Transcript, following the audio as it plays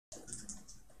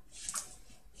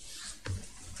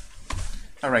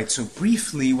All right, so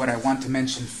briefly what I want to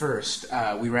mention first,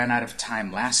 we ran out of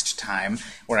time last time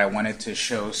where I wanted to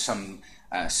show some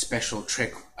special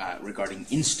trick regarding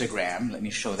Instagram. Let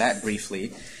me show that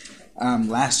briefly.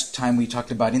 Last time we talked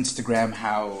about Instagram,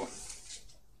 how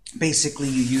basically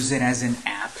you use it as an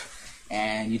app,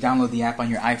 and you download the app on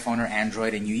your iPhone or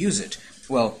Android and you use it.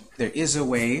 Well, there is a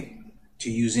way to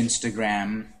use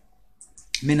Instagram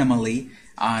minimally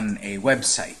on a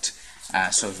website.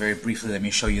 So very briefly, let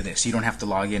me show you this. You don't have to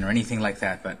log in or anything like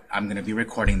that, but I'm going to be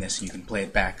recording this and you can play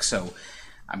it back. So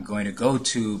I'm going to go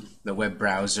to the web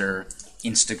browser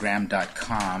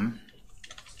Instagram.com,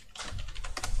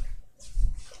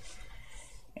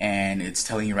 and it's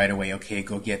telling you right away, okay,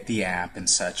 go get the app and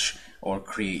such, or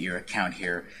create your account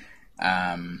here.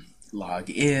 Log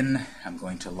in. I'm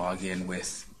going to log in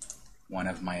with one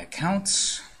of my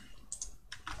accounts.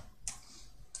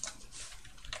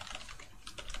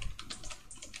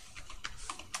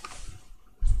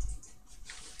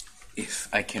 If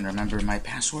I can remember my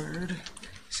password,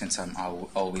 since I'm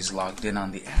always logged in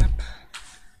on the app.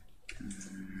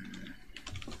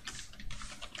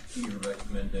 Do you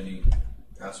recommend any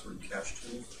password cache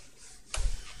tools?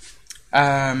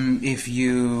 If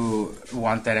you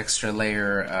want that extra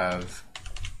layer of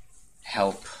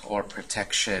help or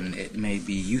protection, it may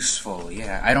be useful.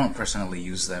 Yeah, I don't personally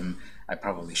use them. I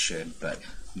probably should, but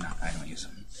no, I don't use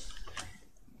them.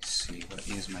 Let's see, what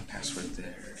is my password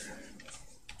there?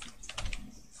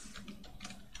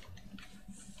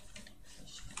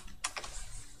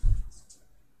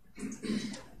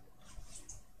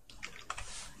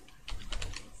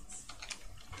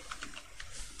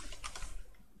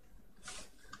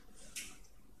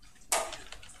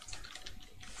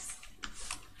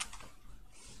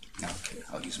 Okay,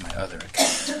 I'll use my other account.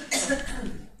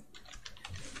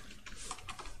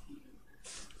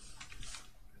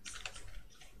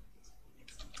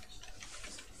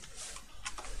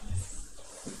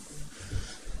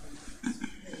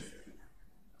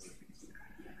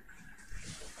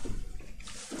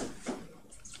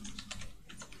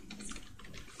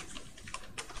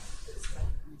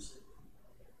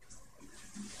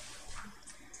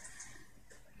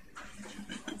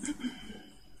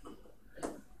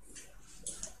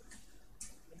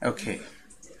 Okay,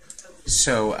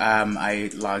 so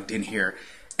I logged in here.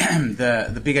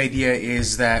 The big idea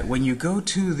is that when you go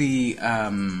to the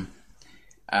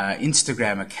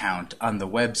Instagram account on the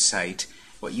website,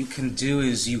 what you can do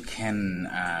is you can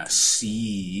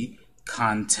see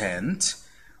content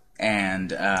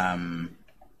and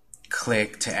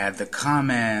click to add the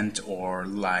comment or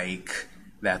like,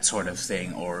 that sort of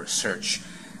thing, or search.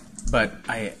 But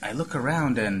I look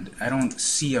around and I don't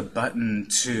see a button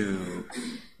to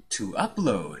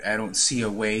upload. I don't see a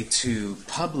way to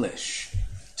publish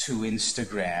to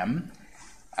Instagram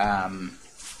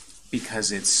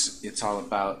because it's all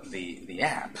about the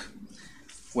app.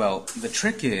 Well, the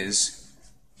trick is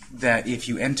that if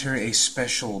you enter a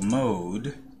special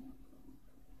mode,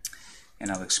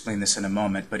 and I'll explain this in a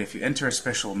moment, but if you enter a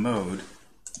special mode,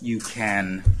 you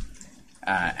can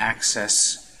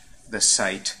access the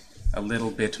site a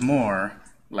little bit more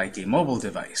like a mobile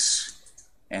device.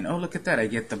 And oh, look at that, I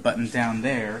get the button down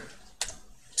there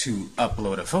to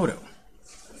upload a photo.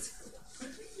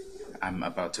 I'm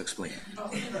about to explain.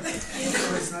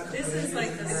 This is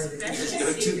like the special.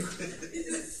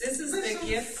 This is the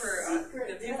gift for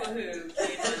the people who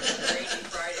came on Rainy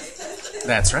Friday.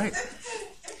 That's right.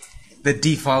 The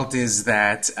default is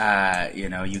that you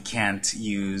know, you can't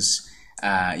use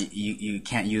you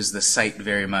can't use the site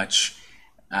very much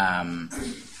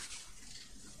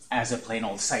as a plain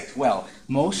old site. Well,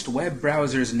 most web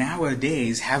browsers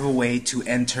nowadays have a way to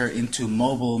enter into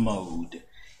mobile mode,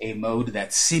 a mode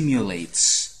that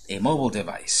simulates a mobile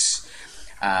device.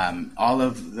 All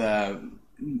of the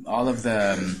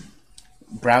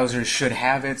browsers should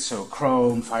have it, so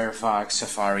Chrome, Firefox,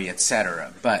 Safari,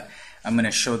 etc. But I'm going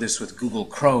to show this with Google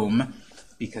Chrome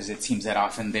because it seems that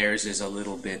often theirs is a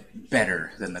little bit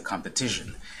better than the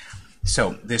competition.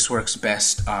 So this works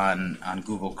best on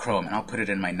Google Chrome, and I'll put it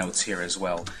in my notes here as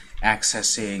well.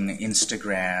 Accessing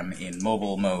Instagram in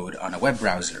mobile mode on a web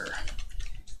browser.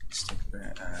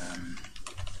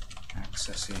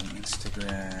 Accessing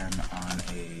Instagram on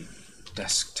a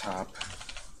desktop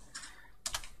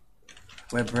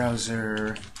web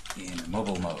browser in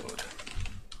mobile mode.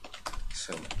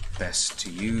 So best to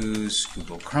use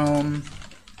Google Chrome.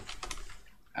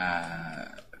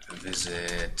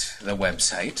 Visit the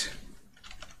website.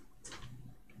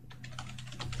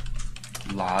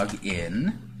 Log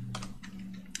in.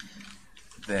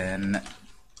 Then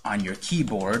on your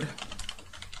keyboard,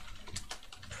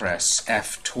 press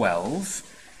F12.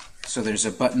 So there's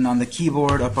a button on the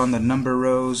keyboard up on the number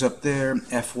rows up there,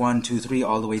 F1, 2, 3,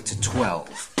 all the way to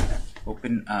 12.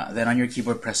 Open, then on your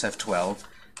keyboard press F12.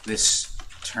 This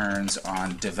turns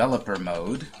on developer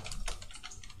mode.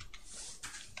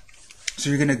 So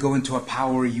you're going to go into a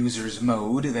power users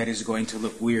mode that is going to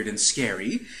look weird and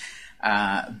scary,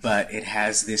 but it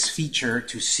has this feature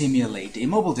to simulate a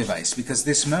mobile device, because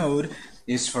this mode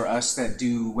is for us that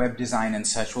do web design and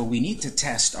such. Well, we need to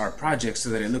test our project so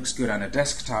that it looks good on a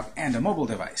desktop and a mobile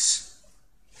device.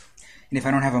 And if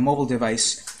I don't have a mobile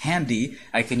device handy,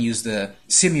 I can use the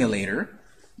simulator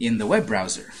in the web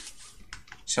browser.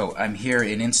 So I'm here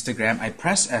in Instagram, I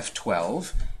press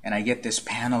F12, and I get this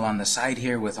panel on the side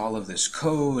here with all of this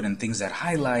code and things that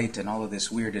highlight and all of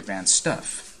this weird advanced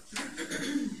stuff.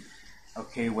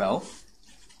 Okay, well,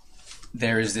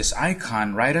 there is this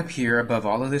icon right up here above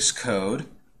all of this code.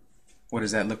 What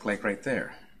does that look like right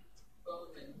there? Phone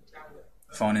and tablet.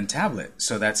 Phone and tablet.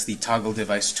 So that's the toggle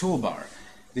device toolbar.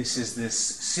 This is this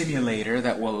simulator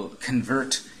that will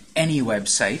convert any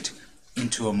website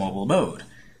into a mobile mode.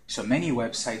 So many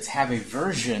websites have a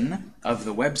version of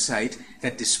the website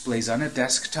that displays on a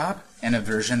desktop and a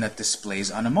version that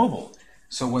displays on a mobile.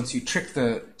 So once you trick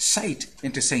the site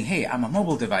into saying, hey, I'm a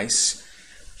mobile device,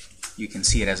 you can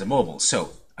see it as a mobile.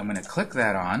 So I'm going to click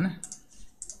that on,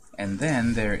 and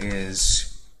then there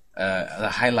is the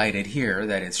highlighted here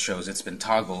that it shows it's been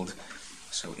toggled.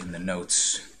 So in the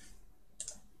notes,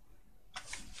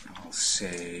 I'll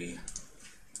say,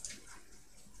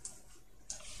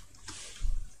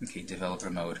 okay, developer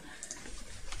mode.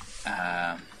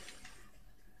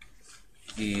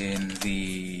 In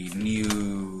the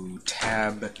new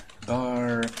tab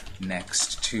bar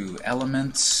next to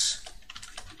elements,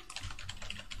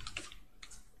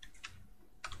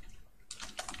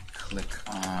 click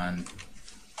on,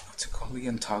 what's it called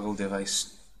again? Toggle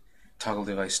device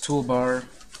toolbar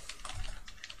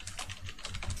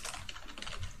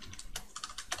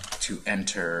to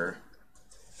enter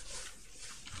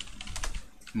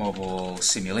mobile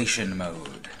simulation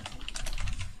mode.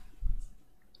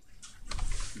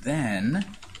 Then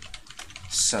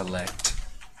select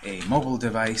a mobile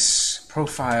device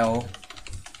profile,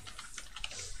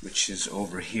 which is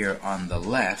over here on the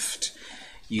left.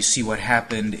 You see what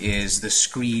happened is the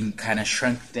screen kind of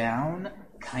shrunk down,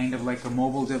 kind of like a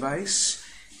mobile device,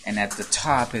 and at the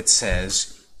top it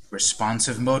says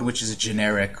responsive mode, which is a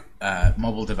generic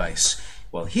mobile device.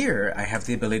 Well, here I have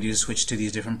the ability to switch to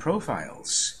these different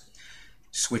profiles.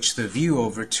 Switch the view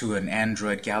over to an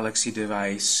Android Galaxy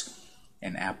device,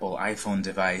 an Apple iPhone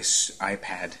device,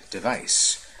 iPad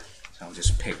device. So I'll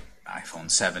just pick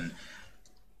iPhone 7.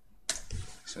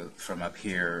 So from up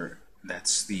here,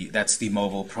 that's the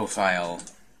mobile profile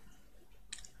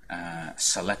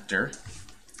selector.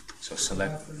 So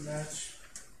select. Does it have to match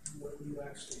what you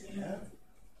actually have?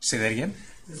 Say that again.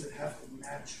 Does it have to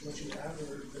match what you have,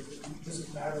 or does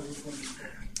it matter which one you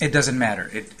pick? It doesn't matter.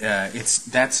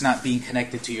 That's not being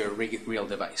connected to your real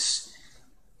device.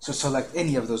 So select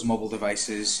any of those mobile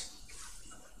devices.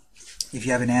 If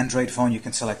you have an Android phone, you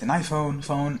can select an iPhone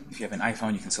phone. If you have an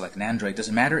iPhone, you can select an Android.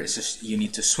 Doesn't matter. It's just you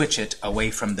need to switch it away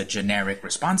from the generic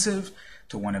responsive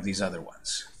to one of these other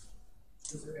ones.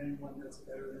 Is there any one that's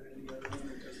better than any other one,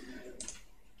 or doesn't matter?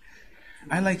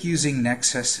 I like using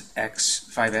Nexus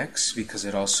X5X because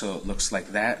it also looks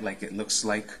like that, like it looks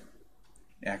like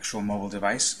the actual mobile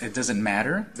device. It doesn't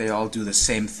matter. They all do the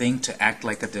same thing to act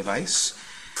like a device.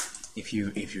 If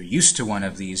you're used to one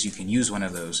of these, you can use one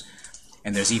of those.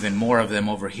 And there's even more of them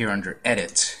over here under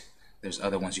Edit. There's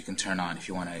other ones you can turn on if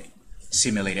you want to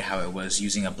simulate it how it was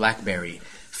using a BlackBerry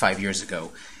 5 years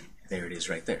ago. There it is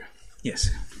right there. Yes?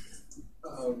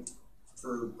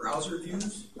 For browser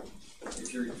views,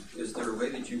 is there a way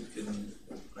that you can,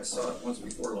 I saw it once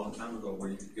before a long time ago, where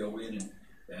you could go in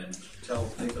and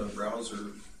take a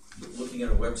browser, looking at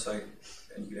a website,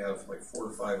 and you could have like 4 or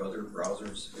 5 other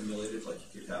browsers emulated, like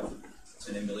you could have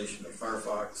an emulation of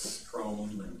Firefox,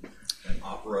 Chrome, and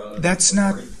Opera. That's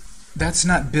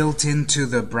not built into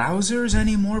the browsers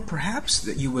anymore, perhaps,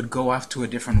 that you would go off to a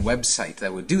different website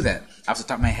that would do that. Off the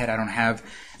top of my head, I don't have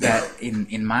that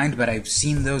in mind, but I've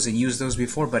seen those and used those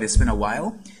before, but it's been a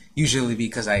while. Usually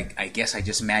because I guess I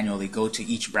just manually go to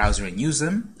each browser and use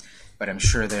them. But I'm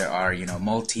sure there are,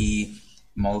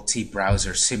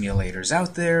 multi-browser simulators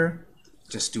out there.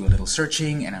 Just do a little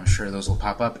searching, and I'm sure those will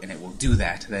pop up, and it will do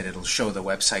that it'll show the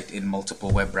website in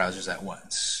multiple web browsers at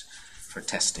once for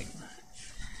testing.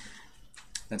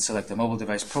 Then select the mobile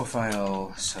device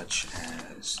profile, such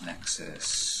as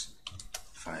Nexus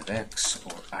 5X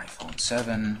or iPhone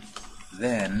 7.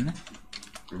 Then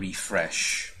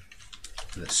refresh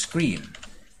the screen.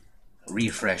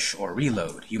 refresh or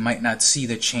reload. You might not see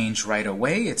the change right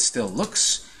away. It still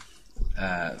looks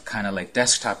kind of like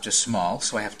desktop, just small,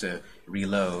 so I have to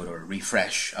reload or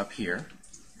refresh up here.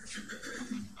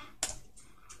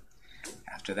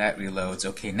 After that reloads,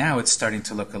 okay, now it's starting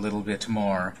to look a little bit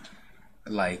more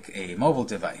like a mobile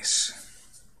device.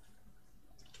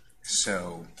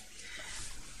 So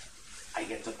I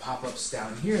get the pop-ups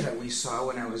down here that we saw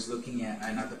when I was looking at,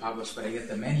 not the pop-ups, but I get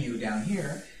the menu down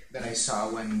here that I saw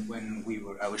when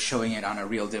I was showing it on a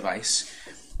real device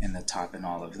in the top and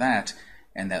all of that,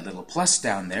 and that little plus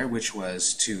down there, which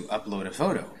was to upload a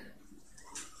photo.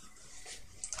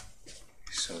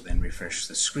 So then refresh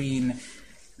the screen,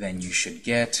 then you should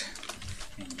get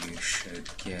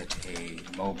a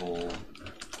mobile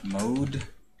mode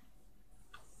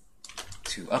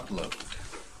to upload.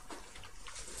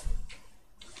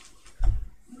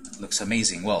 Looks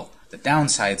amazing. Well, the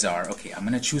downsides are, okay, I'm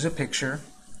going to choose a picture.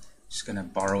 Just going to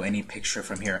borrow any picture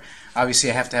from here. Obviously,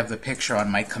 I have to have the picture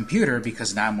on my computer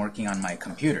because now I'm working on my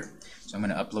computer. So I'm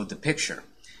going to upload the picture.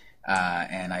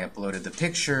 And I uploaded the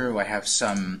picture. I have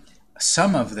some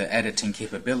of the editing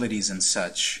capabilities and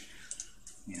such.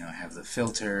 You know, I have the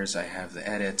filters, I have the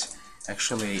edit.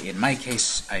 Actually, in my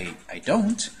case, I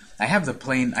don't. I have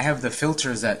the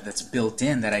filters that's built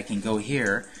in that I can go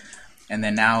here. And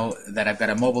then now that I've got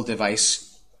a mobile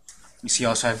device, you see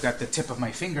also I've got the tip of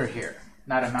my finger here.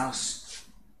 Not a mouse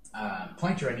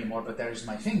pointer anymore, but there's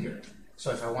my finger.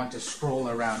 So if I want to scroll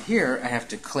around here, I have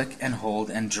to click and hold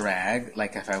and drag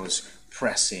like if I was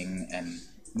pressing and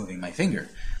moving my finger.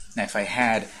 Now if I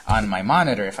had on my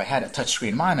monitor, if I had a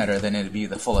touchscreen monitor, then it would be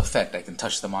the full effect. I can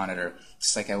touch the monitor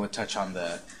just like I would touch on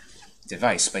the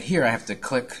device. But here I have to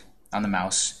click on the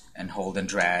mouse and hold and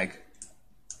drag.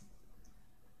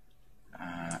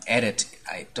 Edit,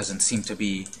 it doesn't seem to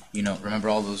be, you know, remember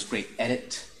all those great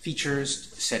edit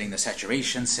features, setting the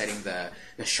saturation, setting the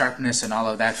sharpness and all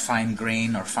of that, fine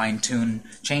grain or fine tune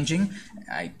changing.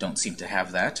 I don't seem to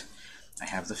have that. I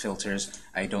have the filters.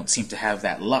 I don't seem to have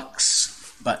that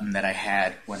Lux button that I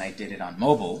had when I did it on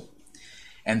mobile.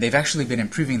 And they've actually been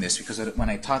improving this because when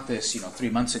I taught this, 3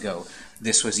 months ago,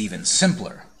 this was even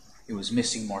simpler. It was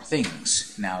missing more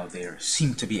things. Now they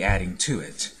seem to be adding to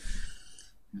it.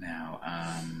 Now,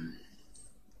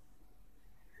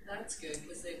 that's good,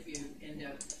 because if you end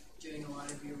up doing a lot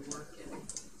of your work in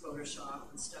Photoshop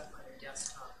and stuff on your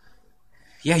desktop.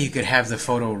 Yeah, you could have the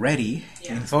photo ready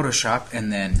in Photoshop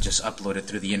and then just upload it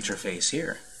through the interface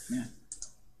here. Yeah.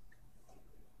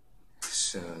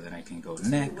 So then I can go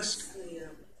next. What's the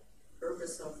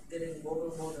purpose of getting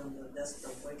mobile mode on the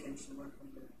desktop? Why can't you work on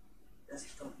the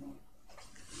desktop mode?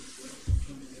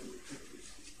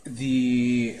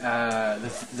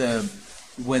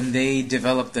 When they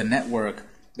developed the network,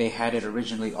 they had it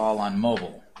originally all on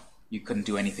mobile. You couldn't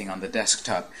do anything on the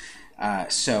desktop.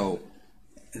 So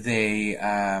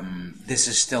this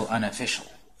is still unofficial.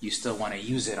 You still want to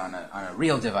use it on a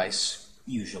real device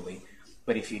usually,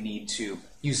 but if you need to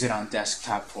use it on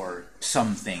desktop for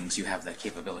some things, you have that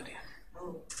capability.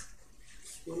 Oh,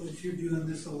 well, if you're doing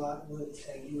this a lot, will it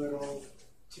tag you at all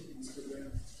to Instagram?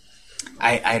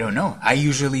 I don't know. I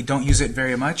usually don't use it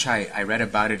very much. I read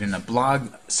about it in a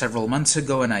blog several months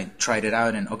ago, and I tried it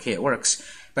out, and okay, it works.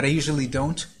 But I usually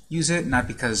don't use it, not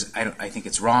because I think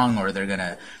it's wrong or they're going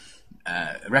to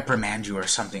reprimand you or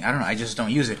something. I don't know. I just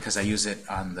don't use it because I use it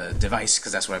on the device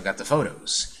because that's where I've got the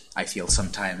photos. I feel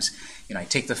sometimes, I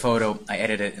take the photo, I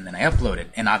edit it, and then I upload it.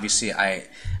 And obviously, I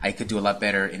could do a lot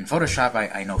better in Photoshop.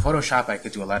 I know Photoshop. I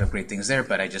could do a lot of great things there,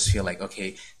 but I just feel like,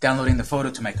 okay, downloading the photo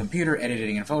to my computer,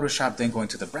 editing in Photoshop, then going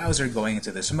to the browser, going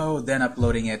into this mode, then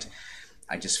uploading it,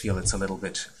 I just feel it's a little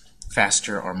bit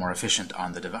faster or more efficient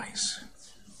on the device.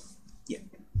 Yeah.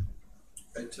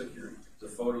 I took the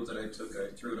photo that I took, I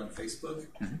threw it on Facebook,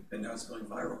 and now it's going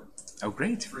viral. Oh,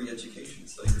 great. Free education,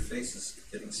 so your face is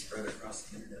getting spread across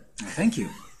the internet. Thank you.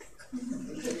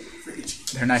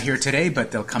 They're not here today,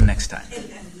 but they'll come next time.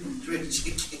 Yes.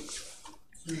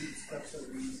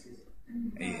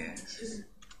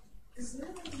 Is there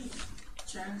any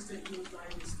chance that you'll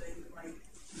find this thing might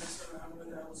mess around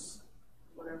with those,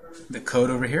 whatever, The code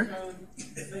over here? code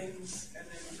things, and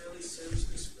then really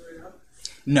seriously screw it up?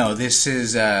 No, this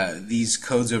is these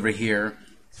codes over here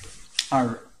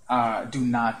are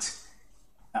not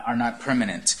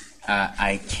permanent.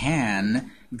 I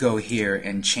can go here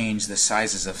and change the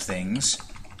sizes of things.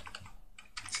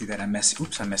 See that I'm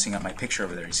messing up my picture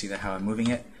over there. You see that how I'm moving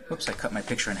it? Oops, I cut my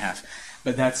picture in half.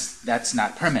 But that's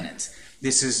not permanent.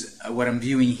 This is what I'm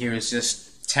viewing here is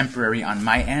just temporary on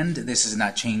my end. This is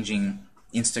not changing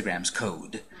Instagram's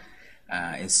code.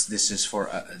 This is for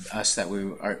us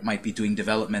that might be doing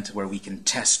development where we can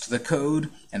test the code,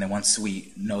 and then once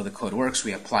we know the code works,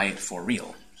 we apply it for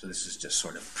real. So this is just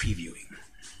sort of previewing.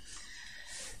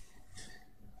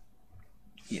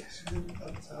 Yes? And then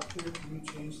up top here, can you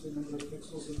change the number of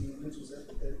pixels in the image? Is that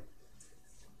what that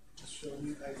is showing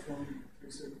me? iPhone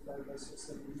 375 by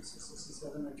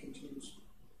 667, I can change.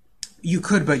 You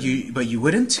could, but you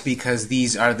wouldn't, because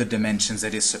these are the dimensions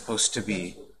that is supposed to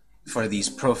be for these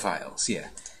profiles. Yeah,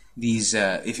 these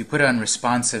if you put it on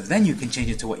responsive, then you can change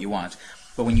it to what you want.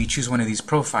 But when you choose one of these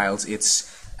profiles,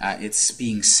 it's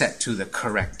being set to the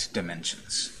correct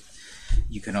dimensions.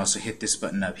 You can also hit this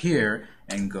button up here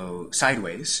and go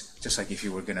sideways, just like if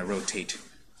you were going to rotate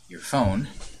your phone.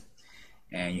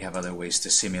 And you have other ways to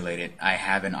simulate it. I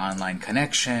have an online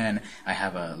connection. I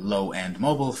have a low-end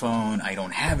mobile phone. I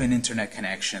don't have an internet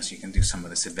connection, so you can do some of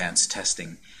this advanced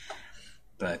testing.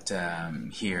 But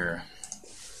here,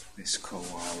 this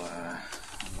koala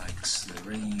likes the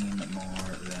rain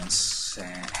more than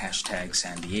hashtag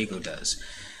San Diego does.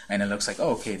 And it looks like,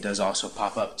 oh, okay, it does also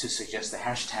pop up to suggest the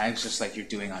hashtags, just like you're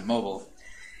doing on mobile.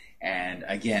 And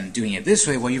again, doing it this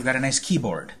way, well, you've got a nice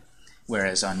keyboard.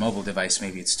 Whereas on mobile device,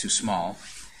 maybe it's too small.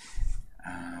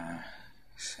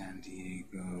 San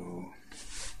Diego.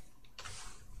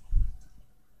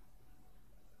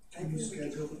 Can you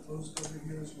schedule the post over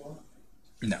here as well?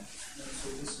 No. No, so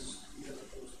this is, you have a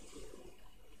post.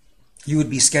 You would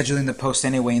be scheduling the post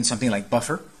anyway in something like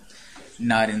Buffer,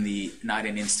 not in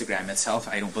Instagram itself.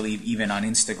 I don't believe even on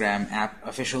Instagram app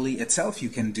officially itself you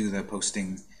can do the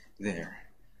posting there.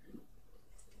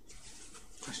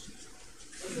 Question?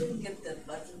 I didn't get that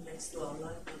button next to our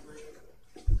live.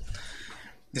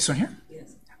 This one here?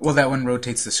 Yes. Well, that one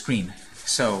rotates the screen.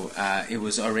 So it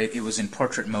was in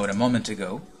portrait mode a moment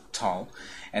ago, tall,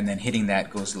 and then hitting that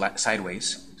goes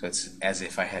sideways. So it's as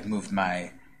if I had moved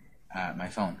my my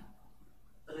phone.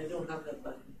 But I don't have that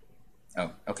button.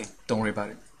 Oh, okay. Don't worry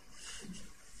about it.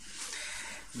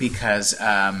 Because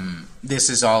this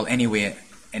is all anyway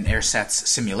an AirSats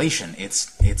simulation.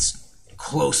 It's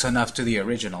close enough to the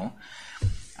original.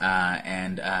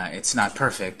 And it's not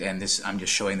perfect, and I'm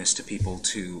just showing this to people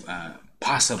to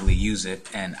possibly use it,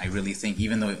 and I really think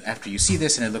even though after you see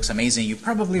this and it looks amazing, you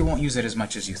probably won't use it as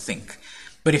much as you think.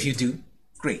 But if you do,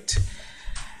 great.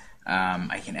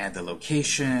 I can add the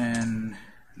location.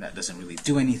 That doesn't really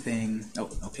do anything. Oh,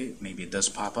 okay, maybe it does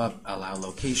pop up. Allow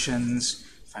locations.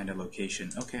 Find a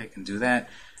location. Okay, I can do that.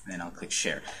 And then I'll click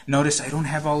share. Notice I don't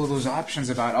have all of those options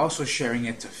about also sharing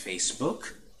it to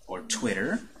Facebook or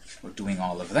Twitter. We're doing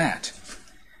all of that.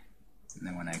 And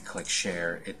then when I click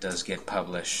share, it does get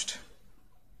published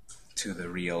to the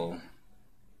real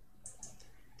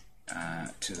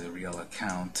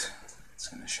account. It's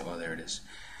going to show, oh, there it is.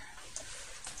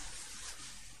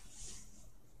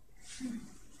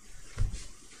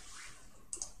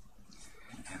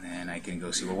 And then I can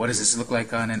go see, well, what does this look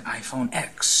like on an iPhone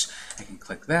X? I can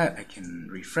click that, I can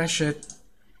refresh it,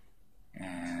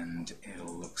 and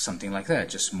it'll look something like that,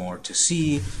 just more to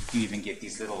see. You even get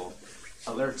these little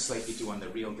alerts like you do on the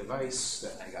real device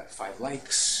that I got 5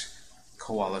 likes.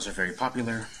 Koalas are very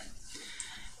popular.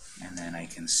 And then I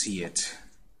can see it.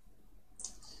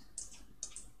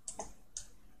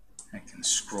 I can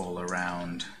scroll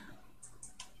around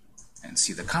and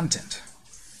see the content.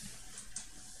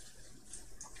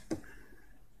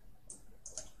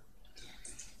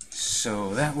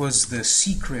 So that was the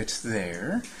secret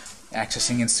there.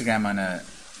 Accessing Instagram on a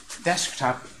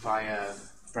desktop via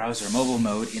browser mobile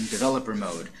mode in developer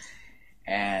mode.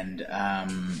 And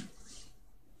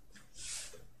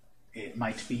it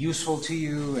might be useful to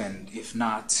you, and if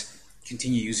not,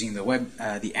 continue using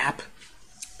the app.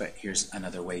 But here's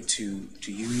another way to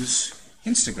use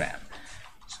Instagram.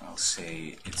 So I'll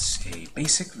say it's a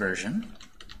basic version.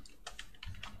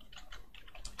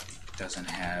 It doesn't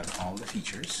have all the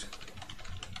features,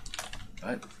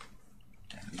 but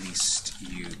at least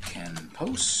you can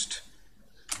post,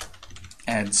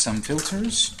 add some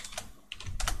filters,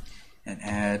 and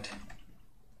add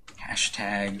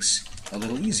hashtags a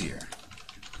little easier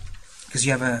because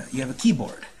you have a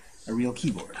keyboard, a real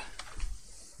keyboard.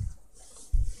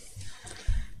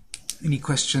 Any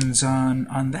questions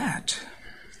on that?